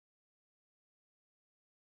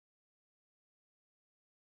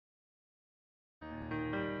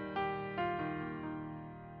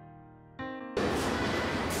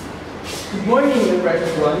Good morning, my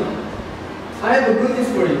precious one. I have a good news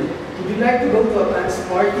for you. Would you like to go to a fancy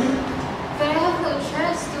party? But I have no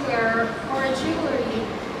dress to wear or jewelry.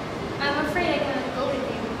 I'm afraid I cannot go with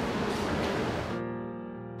you.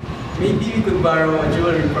 Maybe we could borrow a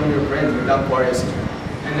jewelry from your friend without worries.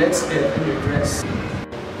 And let's get a new dress.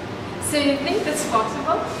 So you think that's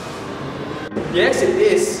possible? Yes, it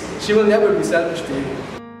is. She will never be selfish to you.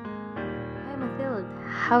 Hi Mathilde,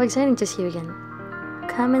 how exciting to see you again.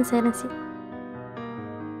 Come inside and sit.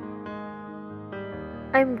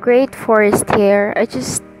 I'm great, Forestier. I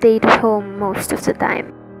just stayed home most of the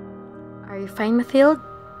time. Are you fine, Mathilde?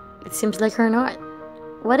 It seems like you're not.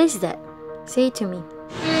 What is that? Say it to me.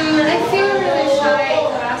 I feel really shy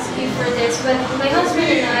to ask you for this, but my husband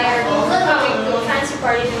and I are both coming to a fancy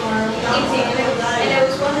party tomorrow evening, and I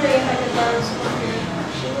was wondering if I could borrow some of your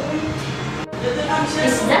jewelry.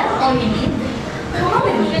 Is that all you need? Come on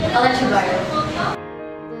with me, I'll let you borrow.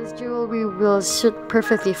 This jewelry will suit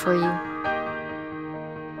perfectly for you.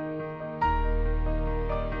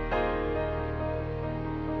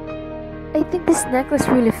 I think this necklace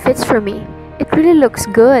really fits for me. It really looks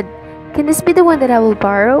good. Can this be the one that I will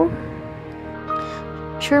borrow?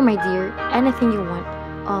 Sure, my dear. Anything you want.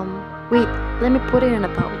 Wait, let me put it in a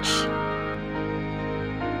pouch.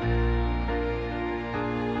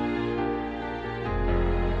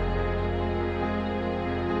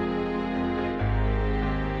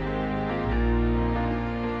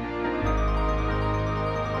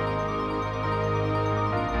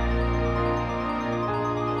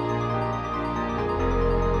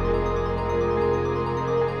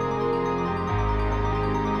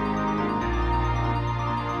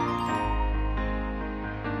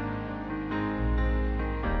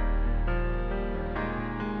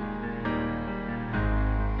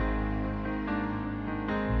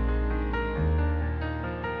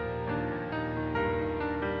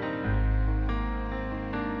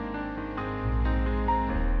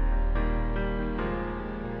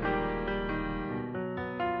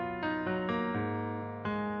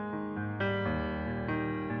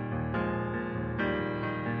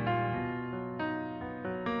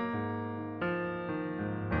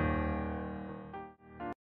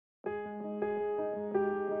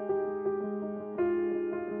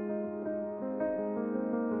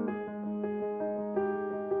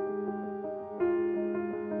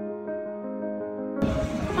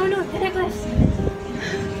 Oh no, the necklace!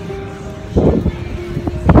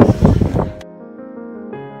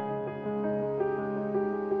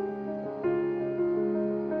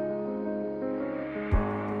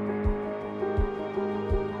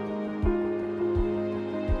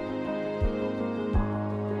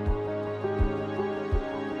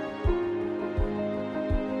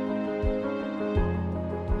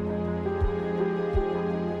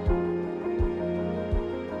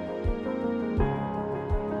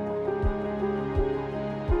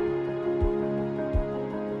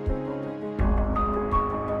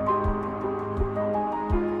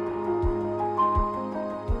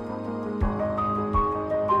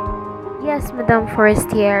 Yes, Madame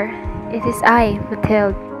Forestier. It is I,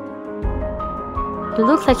 Mathilde. You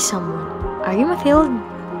look like someone. Are you Mathilde?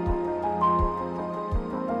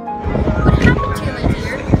 What happened to you, my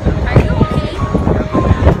dear? Are you okay?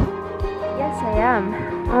 Yes, I am.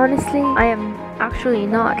 Honestly, I am actually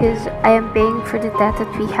not, because I am paying for the debt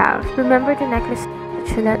that we have. Remember the necklace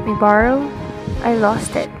that you let me borrow? I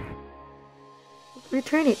lost it.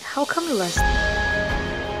 Return it. How come you lost it?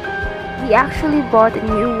 We actually bought a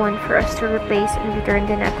new one for us to replace and return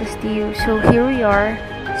the necklace to you. So here we are,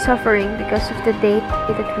 suffering because of the day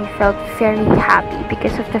that we felt very happy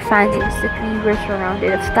because of the fancies that we were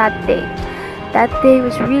surrounded of that day. That day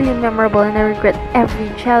was really memorable, and I regret every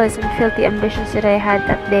jealous and filthy ambitions that I had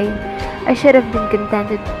that day. I should have been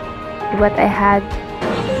contented with what I had.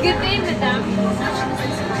 Good day, madam.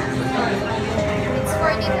 It's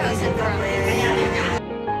 40,000 francs.